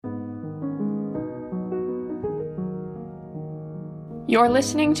You're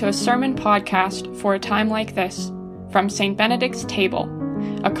listening to a sermon podcast for a time like this from St. Benedict's Table,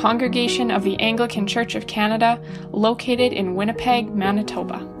 a congregation of the Anglican Church of Canada located in Winnipeg,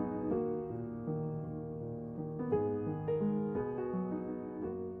 Manitoba.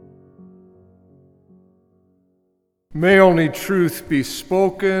 May only truth be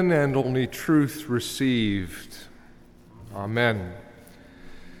spoken and only truth received. Amen.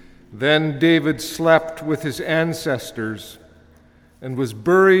 Then David slept with his ancestors and was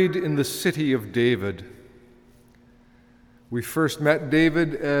buried in the city of David. We first met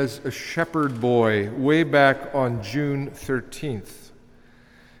David as a shepherd boy way back on June 13th.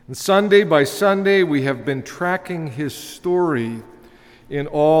 And Sunday by Sunday, we have been tracking his story in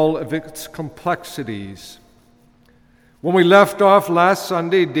all of its complexities. When we left off last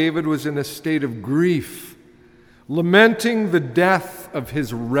Sunday, David was in a state of grief, lamenting the death of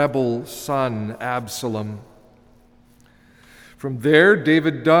his rebel son, Absalom. From there,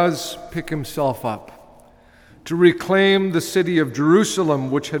 David does pick himself up to reclaim the city of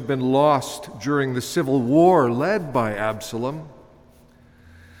Jerusalem, which had been lost during the civil war led by Absalom.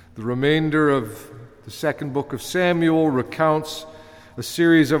 The remainder of the second book of Samuel recounts a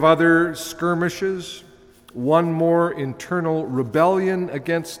series of other skirmishes, one more internal rebellion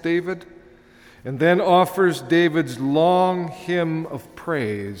against David, and then offers David's long hymn of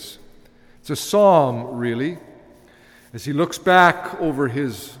praise. It's a psalm, really, as he looks back over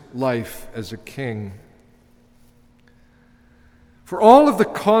his life as a king. For all of the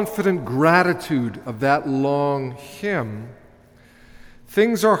confident gratitude of that long hymn,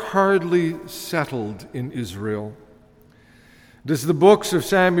 things are hardly settled in Israel. As the books of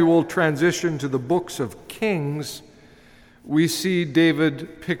Samuel transition to the books of Kings, we see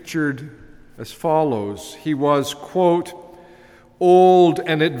David pictured as follows. He was, quote, old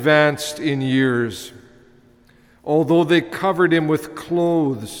and advanced in years. Although they covered him with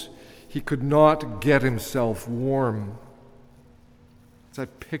clothes, he could not get himself warm. It's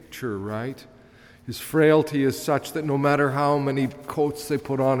that picture, right? His frailty is such that no matter how many coats they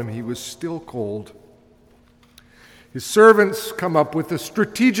put on him, he was still cold. His servants come up with a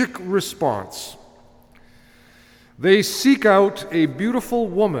strategic response. They seek out a beautiful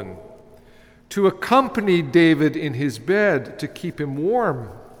woman to accompany David in his bed to keep him warm.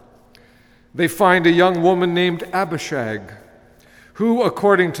 They find a young woman named Abishag, who,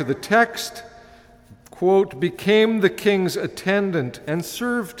 according to the text, quote, became the king's attendant and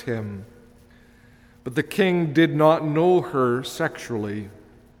served him. But the king did not know her sexually.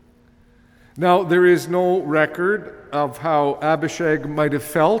 Now, there is no record of how Abishag might have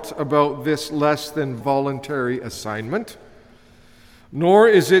felt about this less than voluntary assignment, nor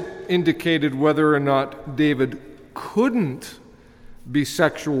is it indicated whether or not David couldn't be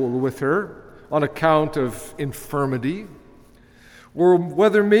sexual with her on account of infirmity, or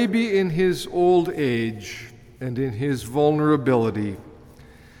whether maybe in his old age and in his vulnerability,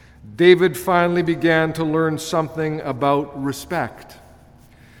 David finally began to learn something about respect.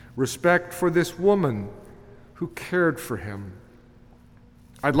 Respect for this woman who cared for him.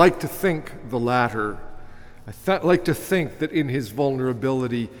 I'd like to think the latter. I'd like to think that in his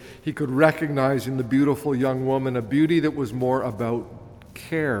vulnerability, he could recognize in the beautiful young woman a beauty that was more about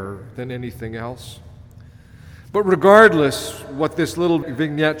care than anything else. But regardless, what this little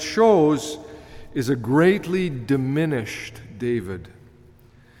vignette shows is a greatly diminished David,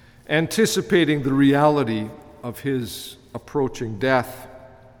 anticipating the reality of his approaching death.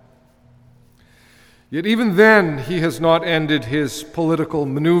 Yet even then, he has not ended his political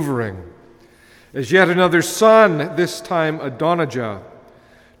maneuvering, as yet another son, this time Adonijah,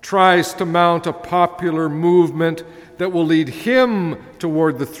 tries to mount a popular movement that will lead him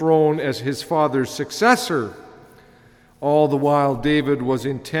toward the throne as his father's successor. All the while, David was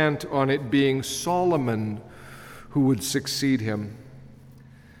intent on it being Solomon who would succeed him.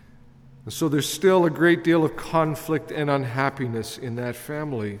 And so there's still a great deal of conflict and unhappiness in that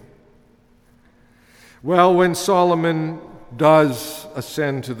family. Well, when Solomon does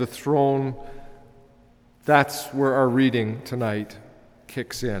ascend to the throne, that's where our reading tonight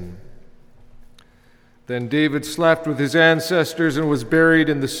kicks in. Then David slept with his ancestors and was buried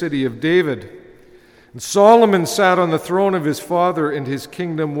in the city of David. And Solomon sat on the throne of his father, and his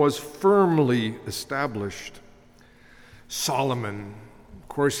kingdom was firmly established. Solomon, of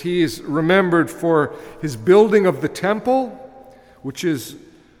course, he is remembered for his building of the temple, which is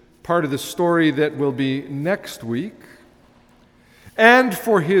part of the story that will be next week, and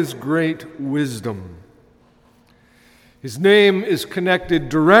for his great wisdom. His name is connected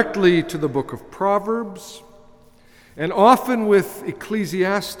directly to the book of Proverbs, and often with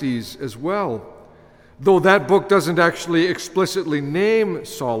Ecclesiastes as well, though that book doesn't actually explicitly name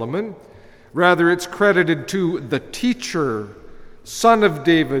Solomon. Rather, it's credited to the teacher, son of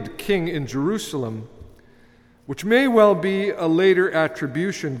David, king in Jerusalem, which may well be a later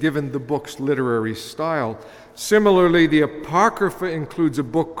attribution given the book's literary style. Similarly, the Apocrypha includes a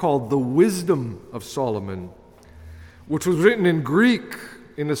book called The Wisdom of Solomon, which was written in Greek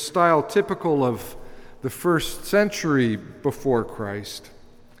in a style typical of the first century before Christ.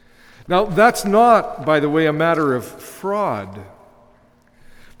 Now, that's not, by the way, a matter of fraud,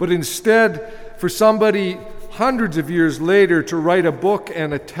 but instead, for somebody hundreds of years later to write a book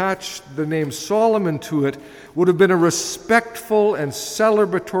and attach the name Solomon to it would have been a respectful and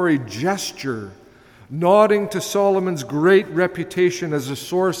celebratory gesture, nodding to Solomon's great reputation as a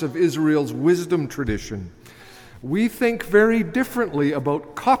source of Israel's wisdom tradition. We think very differently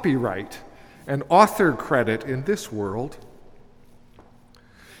about copyright and author credit in this world.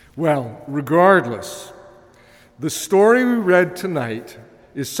 Well, regardless, the story we read tonight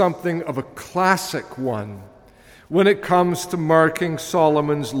is something of a classic one when it comes to marking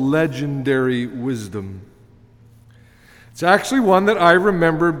Solomon's legendary wisdom. It's actually one that I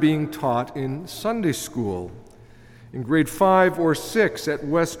remember being taught in Sunday school, in grade 5 or 6 at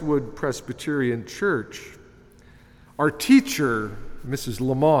Westwood Presbyterian Church. Our teacher, Mrs.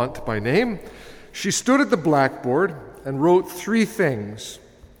 Lamont by name, she stood at the blackboard and wrote 3 things: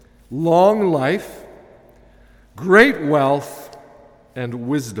 long life, great wealth, and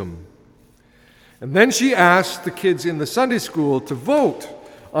wisdom. And then she asked the kids in the Sunday school to vote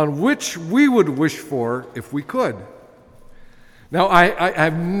on which we would wish for if we could. Now, I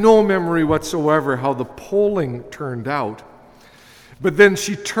have no memory whatsoever how the polling turned out. But then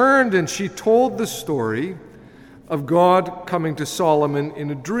she turned and she told the story of God coming to Solomon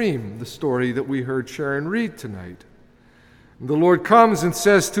in a dream, the story that we heard Sharon read tonight. And the Lord comes and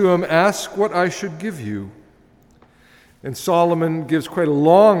says to him, "Ask what I should give you." And Solomon gives quite a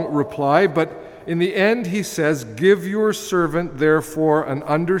long reply, but in the end he says, "Give your servant, therefore, an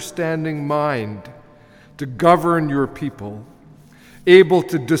understanding mind to govern your people, able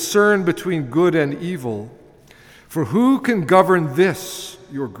to discern between good and evil. For who can govern this,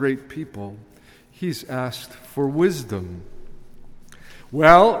 your great people?" He's asked for wisdom.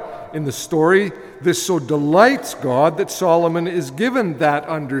 Well, in the story, this so delights God that Solomon is given that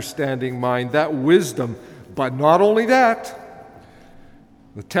understanding mind, that wisdom. But not only that,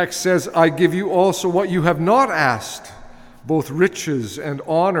 the text says, "I give you also what you have not asked, both riches and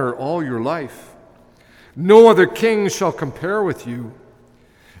honor all your life. No other king shall compare with you.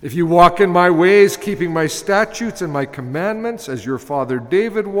 If you walk in my ways, keeping my statutes and my commandments, as your father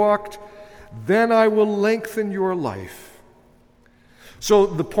David walked, then I will lengthen your life." So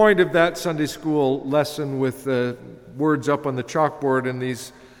the point of that Sunday school lesson with the words up on the chalkboard and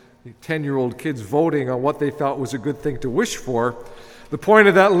these 10-year-old kids voting on what they thought was a good thing to wish for, the point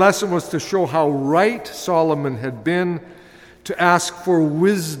of that lesson was to show how right Solomon had been to ask for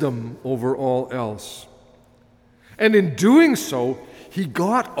wisdom over all else. And in doing so, he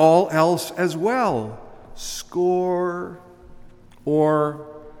got all else as well. Score, or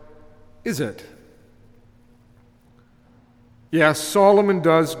is it? Yes, Solomon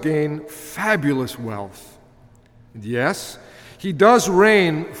does gain fabulous wealth. And yes, he does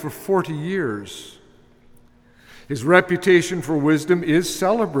reign for 40 years. His reputation for wisdom is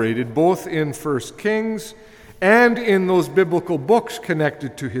celebrated both in 1 Kings and in those biblical books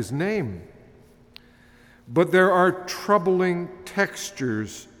connected to his name. But there are troubling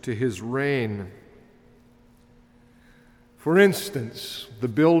textures to his reign. For instance, the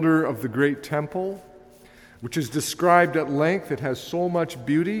builder of the great temple, which is described at length, it has so much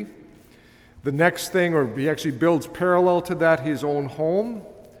beauty. The next thing, or he actually builds parallel to that, his own home.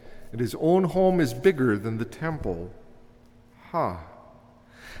 And his own home is bigger than the temple.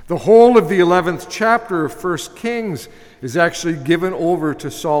 The whole of the 11th chapter of 1 Kings is actually given over to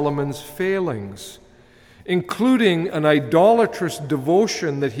Solomon's failings, including an idolatrous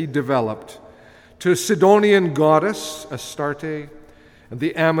devotion that he developed to a Sidonian goddess, Astarte, and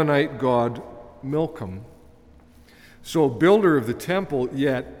the Ammonite god, Milcom. So, builder of the temple,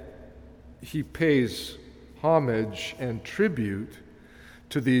 yet he pays homage and tribute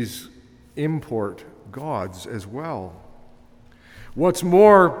to these import gods as well. What's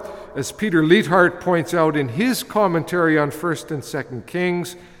more, as Peter Leithart points out in his commentary on 1 and 2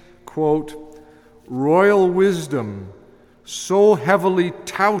 Kings, quote, "Royal wisdom, so heavily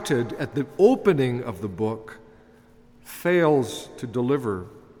touted at the opening of the book, fails to deliver,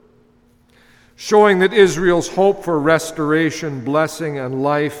 showing that Israel's hope for restoration, blessing, and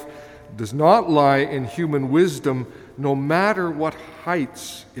life does not lie in human wisdom, no matter what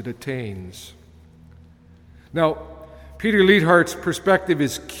heights it attains." Now, Peter Leithart's perspective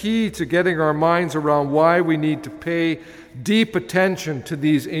is key to getting our minds around why we need to pay deep attention to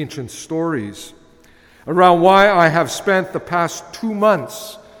these ancient stories, around why I have spent the past 2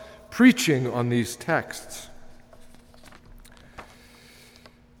 months preaching on these texts.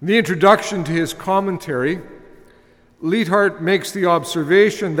 In the introduction to his commentary, Leithart makes the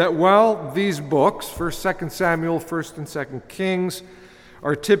observation that while these books, 1st, 2nd Samuel, 1st and 2nd Kings,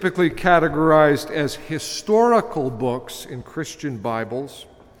 are typically categorized as historical books in Christian Bibles,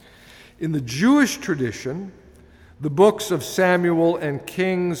 in the Jewish tradition, the books of Samuel and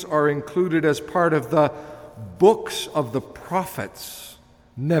Kings are included as part of the books of the prophets,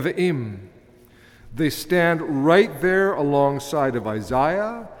 Nevi'im. They stand right there alongside of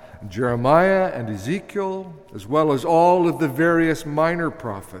Isaiah, Jeremiah, and Ezekiel, as well as all of the various minor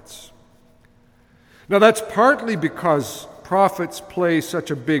prophets. Now, that's partly because prophets play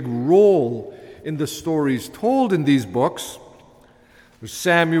such a big role in the stories told in these books. There's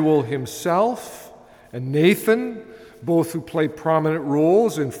Samuel himself and Nathan, both who play prominent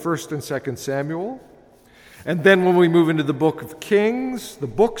roles in 1st and 2nd Samuel. And then when we move into the book of Kings, the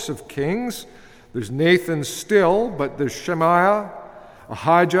books of Kings, there's Nathan still, but there's Shemaiah,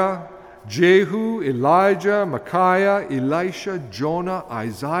 Ahijah, Jehu, Elijah, Micaiah, Elisha, Jonah,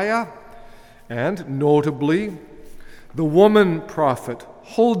 Isaiah, and notably, the woman prophet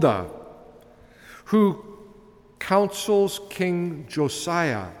Huldah, who counsels King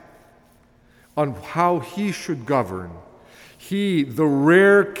Josiah on how he should govern. He, the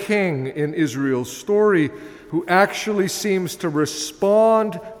rare king in Israel's story, who actually seems to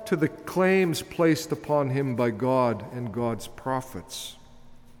respond to the claims placed upon him by God and God's prophets.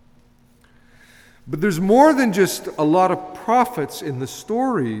 But there's more than just a lot of prophets in the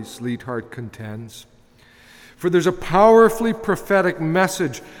stories, Leithart contends. For there's a powerfully prophetic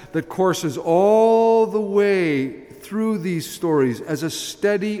message that courses all the way through these stories as a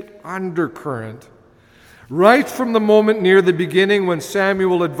steady undercurrent. Right from the moment near the beginning when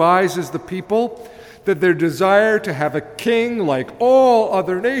Samuel advises the people that their desire to have a king like all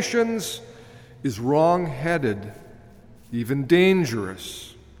other nations is wrong-headed, even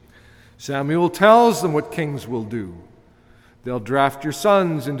dangerous. Samuel tells them what kings will do. They'll draft your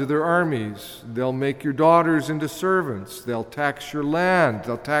sons into their armies. They'll make your daughters into servants. They'll tax your land.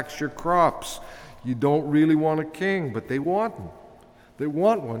 They'll tax your crops. You don't really want a king, but they want one. They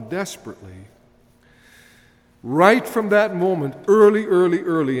want one desperately. Right from that moment,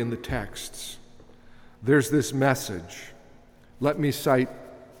 early in the texts, there's this message. Let me cite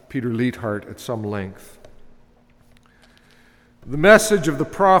Peter Leithart at some length. The message of the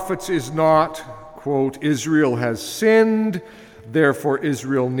prophets is not, quote, Israel has sinned, therefore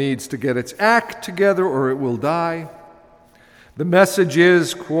Israel needs to get its act together or it will die. The message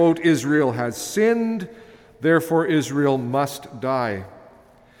is, quote, Israel has sinned, therefore Israel must die.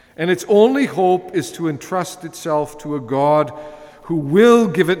 And its only hope is to entrust itself to a God who will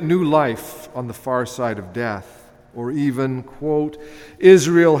give it new life on the far side of death. Or even, quote,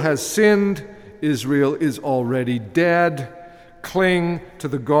 Israel has sinned, Israel is already dead. Cling to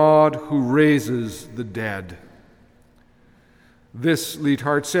the God who raises the dead. This,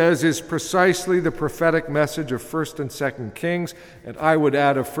 Leithart says, is precisely the prophetic message of 1st and 2nd Kings, and I would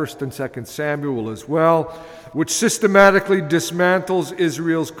add of 1st and 2nd Samuel as well, which systematically dismantles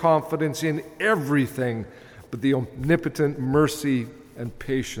Israel's confidence in everything but the omnipotent mercy and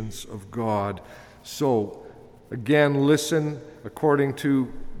patience of God. So, again, listen, according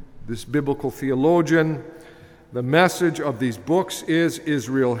to this biblical theologian, the message of these books is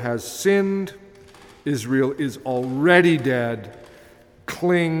Israel has sinned, Israel is already dead.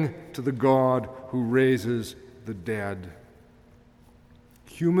 Cling to the God who raises the dead.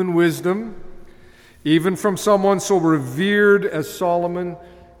 Human wisdom, even from someone so revered as Solomon,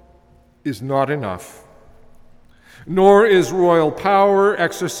 is not enough. Nor is royal power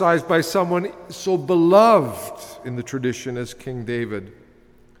exercised by someone so beloved in the tradition as King David.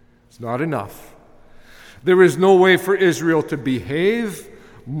 It's not enough. There is no way for Israel to behave,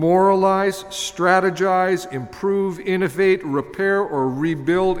 moralize, strategize, improve, innovate, repair, or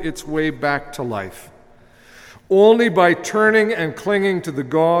rebuild its way back to life. Only by turning and clinging to the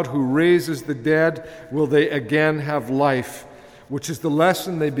God who raises the dead will they again have life, which is the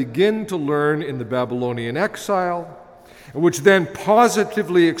lesson they begin to learn in the Babylonian exile, and which then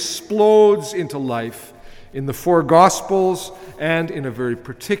positively explodes into life in the four Gospels and in a very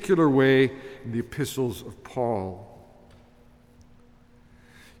particular way in the epistles of Paul.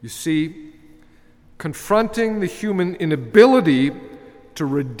 You see, confronting the human inability to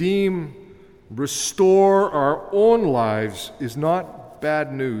redeem, restore our own lives is not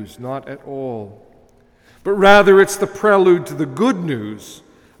bad news, not at all. but rather it's the prelude to the good news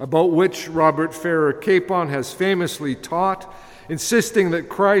about which Robert Farrar Capon has famously taught, insisting that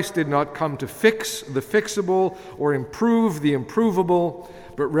Christ did not come to fix the fixable or improve the improvable,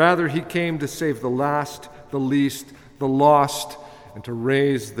 but rather he came to save the last, the least, the lost, and to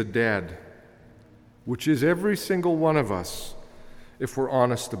raise the dead, which is every single one of us, if we're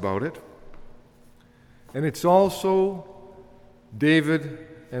honest about it. And it's also David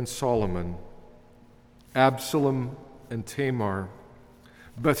and Solomon, Absalom and Tamar,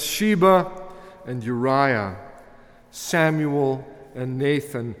 Bathsheba and Uriah, Samuel and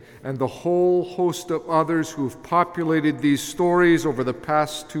Nathan, and the whole host of others who have populated these stories over the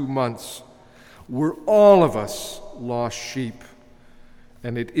past 2 months. We're all of us lost sheep,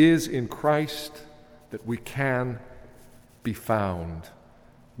 and it is in Christ that we can be found,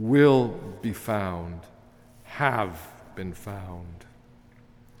 will be found, have been found.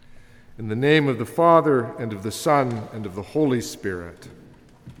 In the name of the Father, and of the Son, and of the Holy Spirit.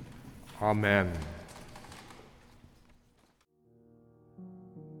 Amen.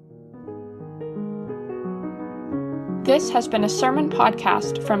 This has been a sermon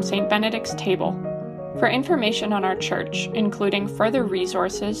podcast from St. Benedict's Table. For information on our church, including further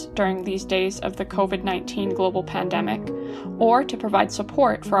resources during these days of the COVID-19 global pandemic, or to provide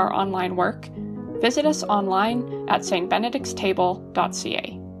support for our online work, visit us online at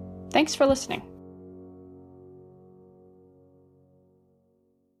stbenedictstable.ca. Thanks for listening.